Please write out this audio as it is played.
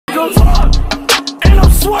gon' talk. And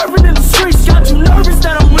I'm swerving in the streets. Got you nervous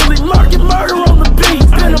that I'm really murking murder on the beat.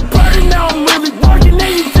 Been a burden, now I'm really working.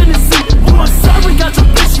 And you finna see. You my servant, got your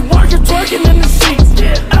bitch, she working, twerking in the sheets.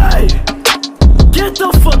 Hey, get the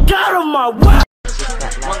fuck out of my way.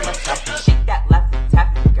 Shake that left and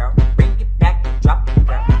tap it, girl. Bring it back and drop it,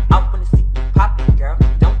 girl. I wanna see you pop it, girl.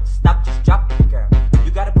 Don't stop, just drop it, girl.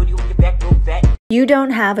 You got a booty with your back real fat. You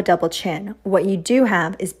don't have a double chin. What you do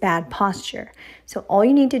have is bad posture. So all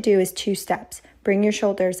you need to do is 2 steps. Bring your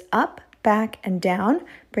shoulders up, back, and down.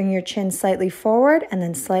 Bring your chin slightly forward and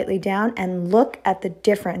then slightly down, and look at the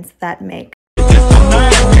difference that makes. Don't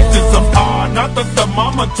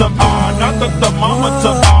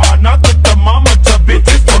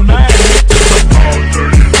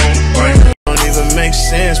even make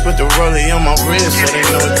sense, put the rollie on my wrist so they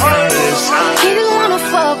know what time it is. He just wanna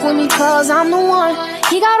fuck with me cause I'm the one.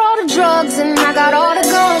 He got all the drugs and I got all the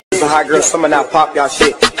guns. Some hot girls, some of that pop y'all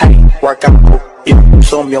shit. Hey, work out, yeah.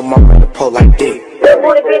 Show me your mama to pull like dick. Big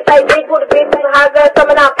booty bitch, like big booty bitch. Some hot girls, some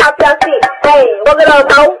of that pop y'all shit. Hey, look it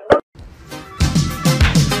up, ho.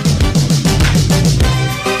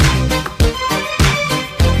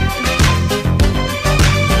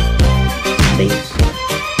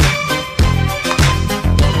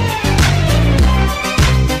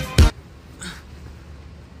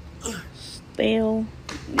 Spell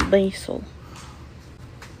basil.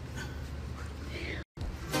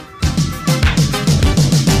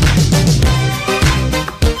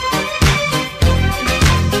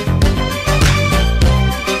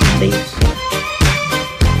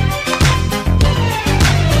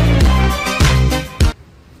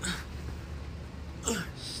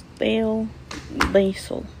 Spell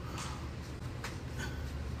basil.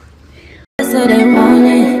 So they want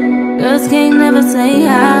it. Girls can't never say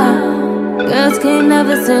how. Girls can't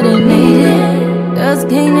never say they need it. Girls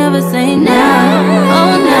can't never say now.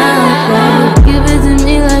 Oh, now, baby. Give it to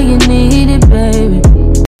me like you need it, baby.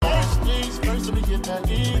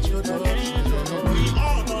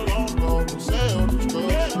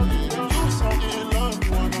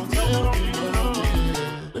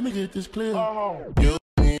 Let me get this clear.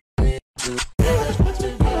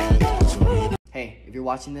 Hey, if you're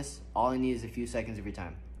watching this, all I need is a few seconds of your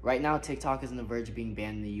time. Right now, TikTok is on the verge of being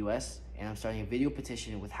banned in the US, and I'm starting a video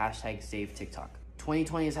petition with #SaveTikTok.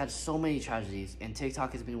 2020 has had so many tragedies, and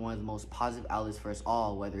TikTok has been one of the most positive outlets for us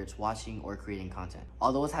all, whether it's watching or creating content.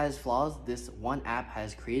 Although it's had its flaws, this one app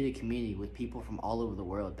has created a community with people from all over the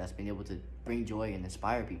world that's been able to bring joy and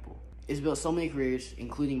inspire people. It's built so many careers,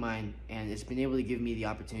 including mine, and it's been able to give me the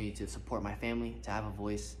opportunity to support my family, to have a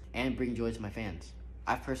voice, and bring joy to my fans.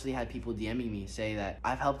 I've personally had people DMing me say that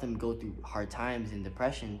I've helped them go through hard times and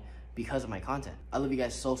depression because of my content. I love you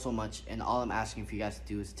guys so much, and all I'm asking for you guys to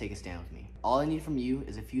do is take a stand with me. All I need from you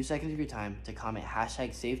is a few seconds of your time to comment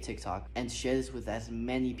 #SaveTikTok and to share this with as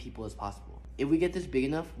many people as possible. If we get this big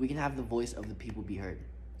enough, we can have the voice of the people be heard.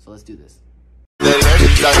 So let's do this. With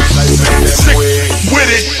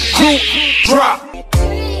it,